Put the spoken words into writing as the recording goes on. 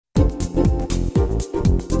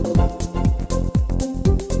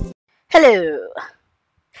Hello.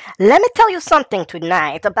 Let me tell you something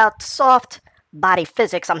tonight about soft body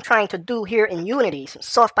physics I'm trying to do here in Unity. Some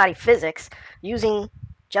soft body physics using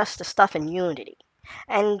just the stuff in Unity.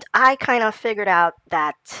 And I kind of figured out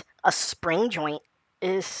that a spring joint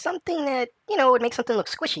is something that, would make something look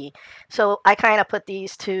squishy. So I kind of put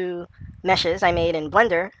these two meshes I made in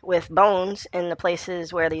Blender with bones in the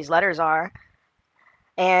places where these letters are,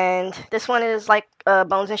 and this one is like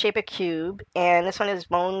bones in shape of cube, and this one is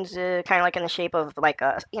bones kind of like in the shape of like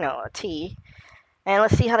a T. And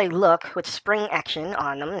let's see how they look with spring action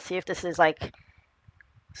on them, and see if this is like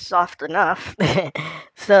soft enough.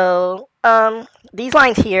 So these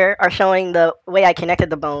lines here are showing the way I connected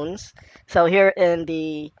the bones. So here in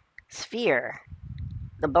the sphere,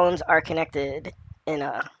 the bones are connected in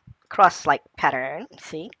a cross-like pattern.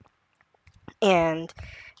 See, and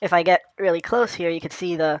if I get really close here, you can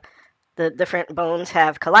see the different bones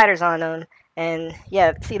have colliders on them. And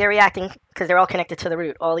yeah, see, they're reacting because they're all connected to the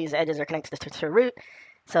root. All these edges are connected to the root.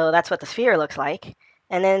 So that's what the sphere looks like.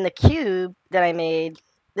 And then the cube that I made,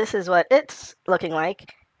 this is what it's looking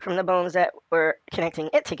like from the bones that were connecting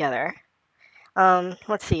it together.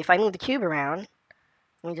 Let's see, if I move the cube around,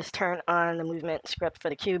 let me just turn on the movement script for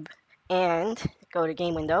the cube and go to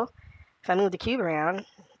game window. If I move the cube around,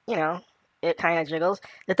 you know, it kind of jiggles.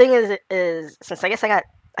 The thing is since I guess I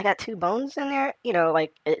got two bones in there,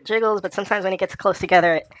 like it jiggles, but sometimes when it gets close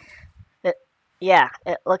together, it yeah,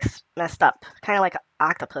 it looks messed up, kind of like an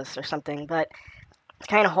octopus or something, but it's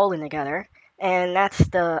kind of holding together. And that's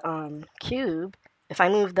the cube. If I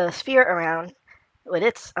move the sphere around with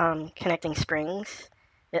its connecting springs,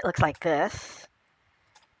 it looks like this.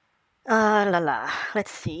 La la. Let's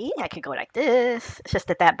see. I could go like this. It's just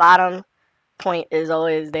that that bottom point is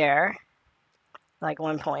always there, like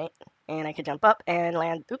one point, and I could jump up and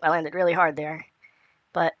land. Oop, I landed really hard there.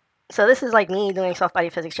 But so this is like me doing soft body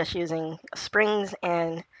physics, just using springs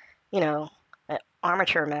and you know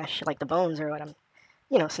armature mesh, like the bones or what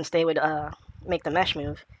I'm, since they would make the mesh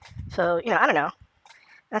move. So I don't know.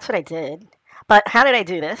 That's what I did. But how did I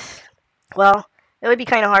do this? Well, it would be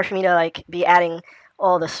kind of hard for me to like be adding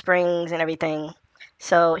all the springs and everything.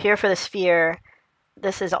 So here for the sphere,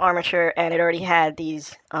 this is armature, and it already had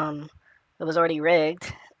these. It was already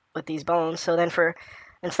rigged with these bones. So then for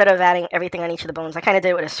instead of adding everything on each of the bones, I kind of did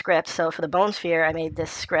it with a script. So for the bone sphere, I made this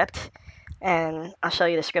script, and I'll show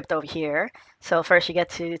you the script over here. So first, you get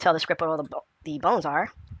to tell the script what all the bones are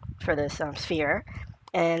for this sphere,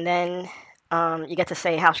 and then you get to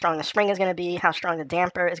say how strong the spring is going to be, how strong the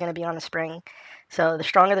damper is going to be on the spring. So the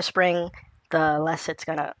stronger the spring, the less it's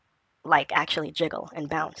going to like actually jiggle and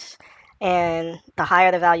bounce. And the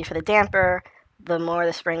higher the value for the damper, the more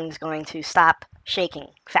the spring is going to stop shaking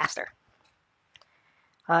faster.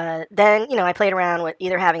 Then, I played around with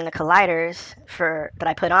either having the colliders that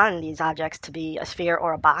I put on these objects to be a sphere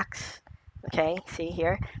or a box. Okay, see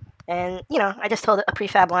here. And, I just told a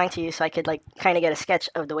prefab line to you so I could like kind of get a sketch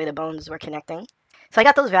of the way the bones were connecting. So I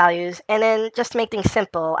got those values, and then just to make things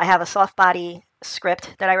simple, I have a soft body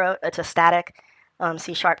script that I wrote. It's a static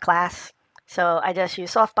C# class. So I just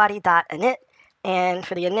use softbody.init, and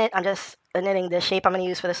for the init, I'm just initting the shape I'm going to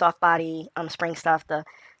use for the soft body spring stuff, the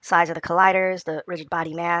size of the colliders, the rigid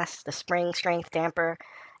body mass, the spring strength, damper,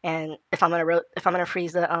 and if I'm gonna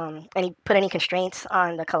freeze the put any constraints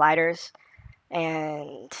on the colliders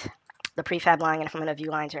and the prefab line, and if I'm gonna view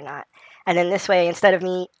lines or not. And then this way, instead of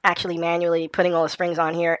me actually manually putting all the springs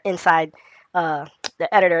on here inside the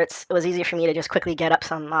editor, it was easier for me to just quickly get up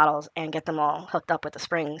some models and get them all hooked up with the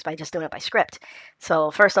springs by just doing it by script.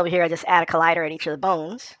 So first over here, I just add a collider at each of the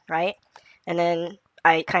bones, right? And then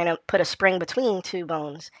I kind of put a spring between two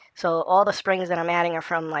bones. So all the springs that I'm adding are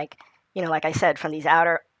from like I said, from these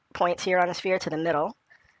outer points here on the sphere to the middle.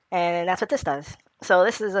 And that's what this does. So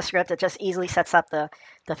this is a script that just easily sets up the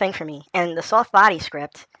thing for me. And the soft body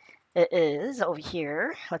script, it is over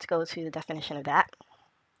here. Let's go to the definition of that.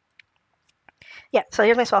 Yeah, so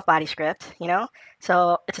here's my soft body script,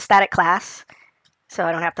 So it's a static class, so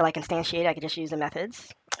I don't have to like instantiate it. I could just use the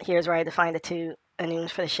methods. Here's where I define the two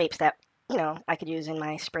enums for the shapes that, I could use in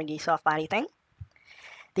my springy soft body thing.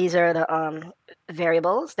 These are the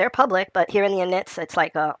variables. They're public, but here in the inits, it's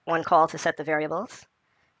like one call to set the variables.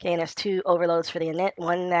 Okay, and there's two overloads for the init.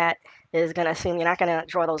 One that is going to assume you're not going to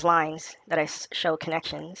draw those lines that I show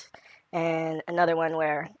connections, and another one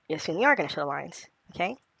where you assume you are going to show lines.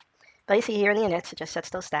 Okay, but you see here in the inits, it just sets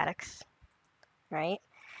those statics, right?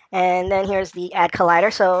 And then here's the add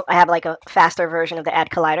collider. So I have like a faster version of the add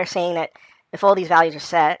collider saying that if all these values are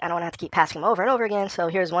set, I don't have to keep passing them over and over again. So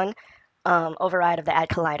here's one override of the add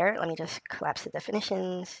collider. Let me just collapse the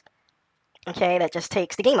definitions. okay, that just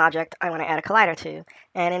takes the game object I want to add a collider to.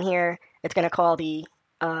 And in here, it's going to call the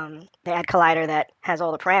add collider that has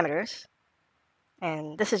all the parameters.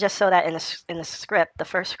 And this is just so that in the script, the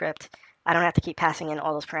first script, I don't have to keep passing in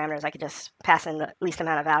all those parameters. I could just pass in the least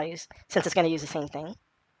amount of values since it's going to use the same thing.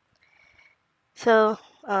 So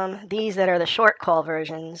these that are the short call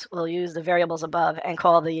versions will use the variables above and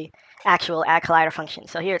call the actual add collider function.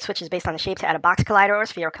 So here it switches based on the shape to add a box collider or a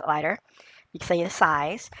sphere collider. You can say the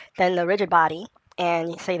size, then the rigid body, and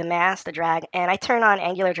you say the mass, the drag, and I turn on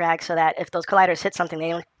angular drag so that if those colliders hit something,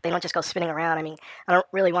 they don't just go spinning around. I mean, I don't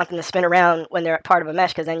really want them to spin around when they're part of a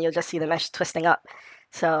mesh because then you'll just see the mesh twisting up.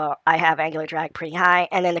 So I have angular drag pretty high,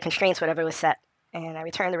 and then the constraints, whatever was set. And I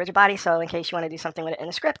return the rigid body, so in case you want to do something with it in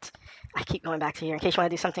the script, I keep going back to here. In case you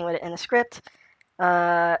want to do something with it in the script,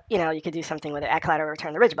 you could do something with it. Add collider will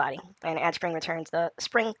return the rigid body, and add spring returns the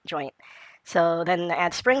spring joint. So then the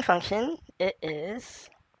add spring function, it is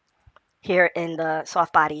here in the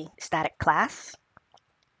Softbody static class.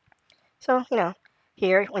 So,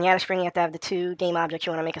 here, when you add a spring, you have to have the two game objects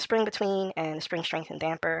you want to make a spring between and the spring strength and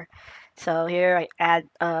damper. So here I add,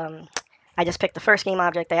 I just picked the first game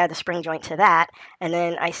object, I add the spring joint to that, and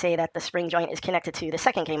then I say that the spring joint is connected to the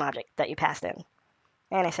second game object that you passed in.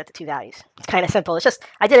 And I set the two values. It's kind of simple. It's just,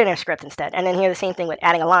 I did it in a script instead. And then here, the same thing with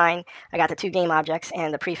adding a line. I got the two game objects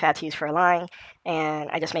and the prefab to use for a line, and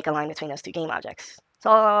I just make a line between those two game objects.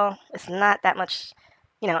 So it's not that much,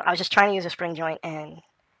 I was just trying to use a spring joint, and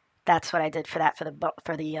that's what I did for that, for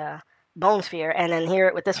the bone sphere. And then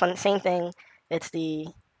here with this one, same thing. It's the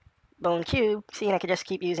bone cube. See, and I could just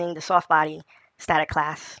keep using the Softbody static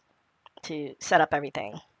class to set up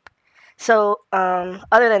everything. So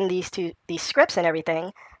other than these scripts and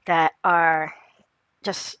everything that are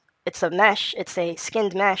just, it's a mesh, it's a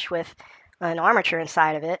skinned mesh with an armature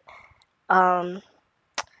inside of it.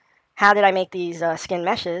 How did I make these skin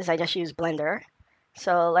meshes? I just used Blender.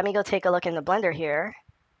 So let me go take a look in the Blender here.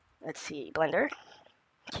 Let's see, Blender.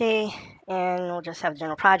 Okay, and we'll just have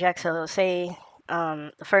general project. So say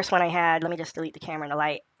the first one I had, let me just delete the camera and the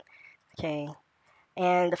light. Okay,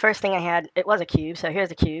 and the first thing I had, it was a cube, so here's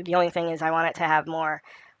the cube. The only thing is I want it to have more,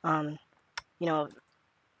 vertices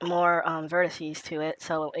to it,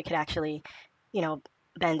 so it could actually,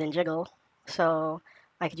 bend and jiggle. So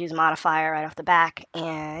I could use modifier right off the back,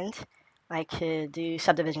 and I could do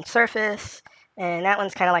subdivision surface, and that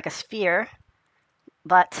one's kind of like a sphere,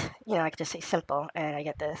 but, I could just say simple, and I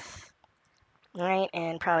get this. All right,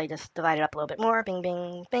 and probably just divide it up a little bit more, bing,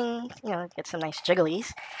 bing, bing, get some nice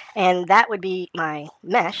jigglies. And that would be my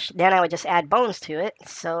mesh. Then I would just add bones to it.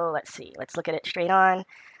 So let's see, let's look at it straight on.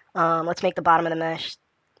 Let's make the bottom of the mesh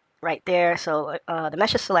right there. So the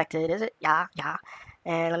mesh is selected, is it? Yeah.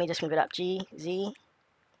 And let me just move it up, G, Z.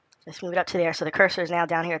 Just move it up to there. So the cursor is now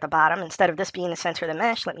down here at the bottom. Instead of this being the center of the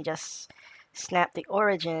mesh, let me just snap the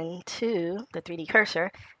origin to the 3D cursor.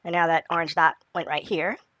 And now that orange dot went right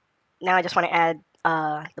here. Now I just want to add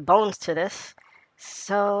the bones to this.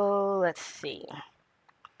 So let's see.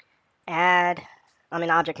 Add, I'm in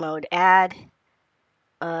object mode, add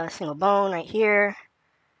a single bone right here.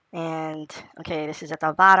 And okay, this is at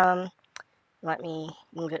the bottom. Let me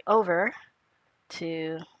move it over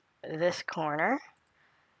to this corner.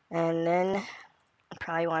 And then I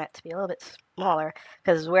probably want it to be a little bit smaller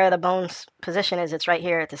because where the bone's position is, it's right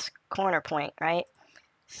here at this corner point, right?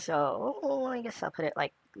 So I guess I'll put it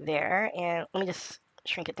like there, and let me just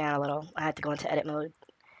shrink it down a little. I had to go into edit mode.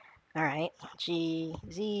 All right, G,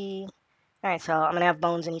 Z. All right, so I'm gonna have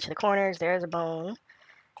bones in each of the corners. There's a bone.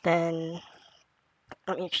 Then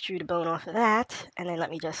let me extrude a bone off of that, and then let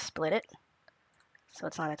me just split it so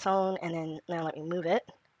it's on its own, and then now let me move it.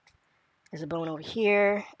 There's a bone over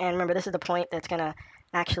here, and remember this is the point that's gonna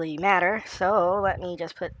actually matter, so let me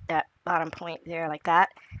just put that bottom point there like that,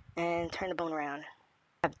 and turn the bone around.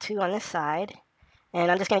 I have two on this side,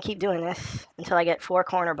 and I'm just going to keep doing this until I get 4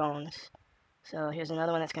 corner bones. So here's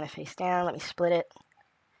another one that's going to face down. Let me split it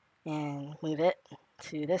and move it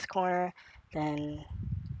to this corner. Then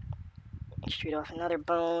extrude off another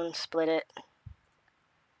bone, split it,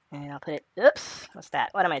 and I'll put it, oops, what's that?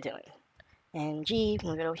 What am I doing? And G,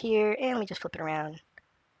 move it over here, and let me just flip it around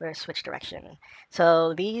or switch direction.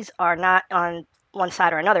 So these are not on one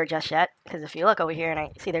side or another just yet, because if you look over here and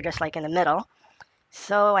I see they're just like in the middle.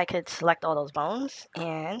 So I could select all those bones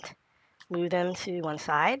and move them to one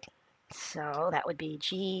side. So that would be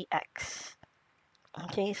GX.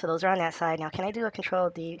 Okay, so those are on that side. Now can I do a Control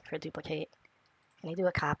D for duplicate? Can I do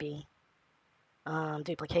a copy?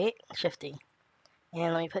 Duplicate, Shift D.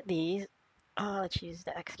 And let me put these, let's use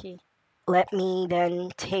the X key. Let me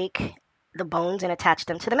then take the bones and attach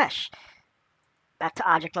them to the mesh. Back to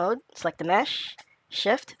object mode, select the mesh,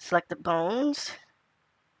 Shift, select the bones.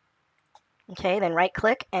 Okay, then right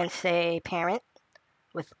click and say parent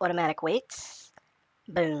with automatic weights.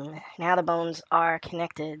 Boom. Now the bones are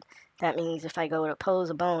connected. That means if I go to pose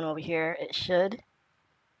a bone over here, it should.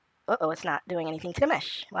 Uh-oh, it's not doing anything to the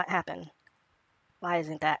mesh. What happened? Why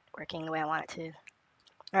isn't that working the way I want it to?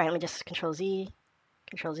 All right, let me just Control Z,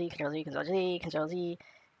 Control Z, Control Z, Control Z, Control Z,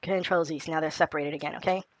 Control Z. So now they're separated again,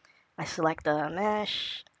 okay? I select the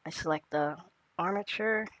mesh. I select the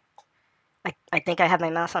armature. I think I have my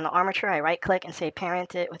mouse on the armature. I right click and say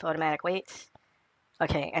parent it with automatic weights.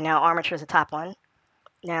 Okay, and now armature is the top one.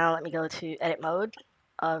 Now let me go to edit mode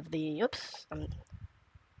of the, oops, let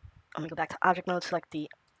me go back to object mode, select the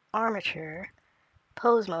armature,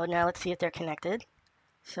 pose mode. Now let's see if they're connected.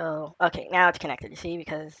 So, okay, now it's connected, you see,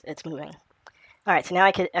 because it's moving. All right, so now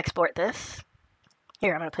I could export this.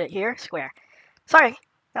 Here, I'm going to put it here, square. Sorry,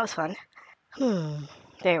 that was fun.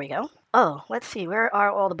 There we go. Oh, let's see, where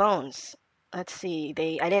are all the bones? Let's see,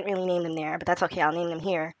 I didn't really name them there, but that's okay, I'll name them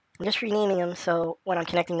here. I'm just renaming them so when I'm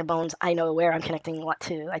connecting the bones, I know where I'm connecting what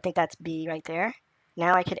to. I think that's B right there.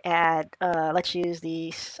 Now I could add, let's use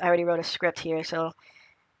the, I already wrote a script here, so,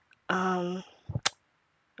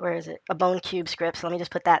 where is it? A bone cube script, so let me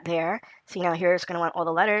just put that there. See, now here it's going to want all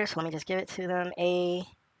the letters, so let me just give it to them. A,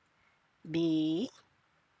 B,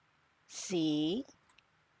 C,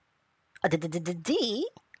 D,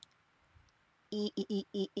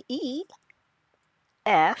 E,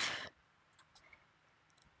 F,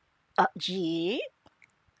 G,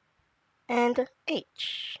 and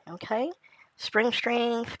H, okay? Spring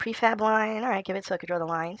strength, prefab line. All right, give it so I could draw the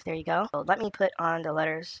lines. There you go. So let me put on the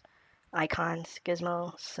letters, icons,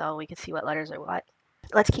 gizmo, so we can see what letters are what.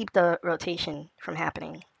 Let's keep the rotation from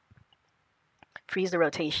happening. Freeze the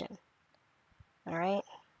rotation. All right.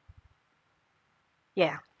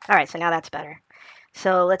 Yeah. All right, so now that's better.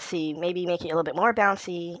 So let's see, maybe make it a little bit more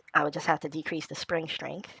bouncy. I would just have to decrease the spring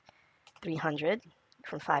strength, 300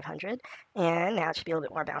 from 500. And now it should be a little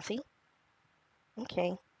bit more bouncy.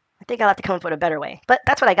 Okay. I think I'll have to come up with a better way. But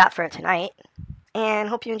that's what I got for tonight. And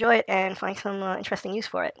hope you enjoy it and find some interesting use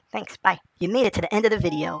for it. Thanks. Bye. You made it to the end of the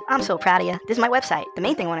video. I'm so proud of you. This is my website. The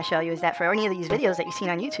main thing I want to show you is that for any of these videos that you've seen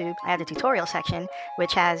on YouTube, I have the tutorial section,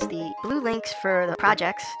 which has the blue links for the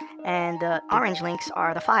projects and the orange links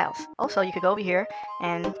are the files. Also, you could go over here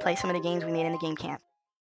and play some of the games we made in the game camp.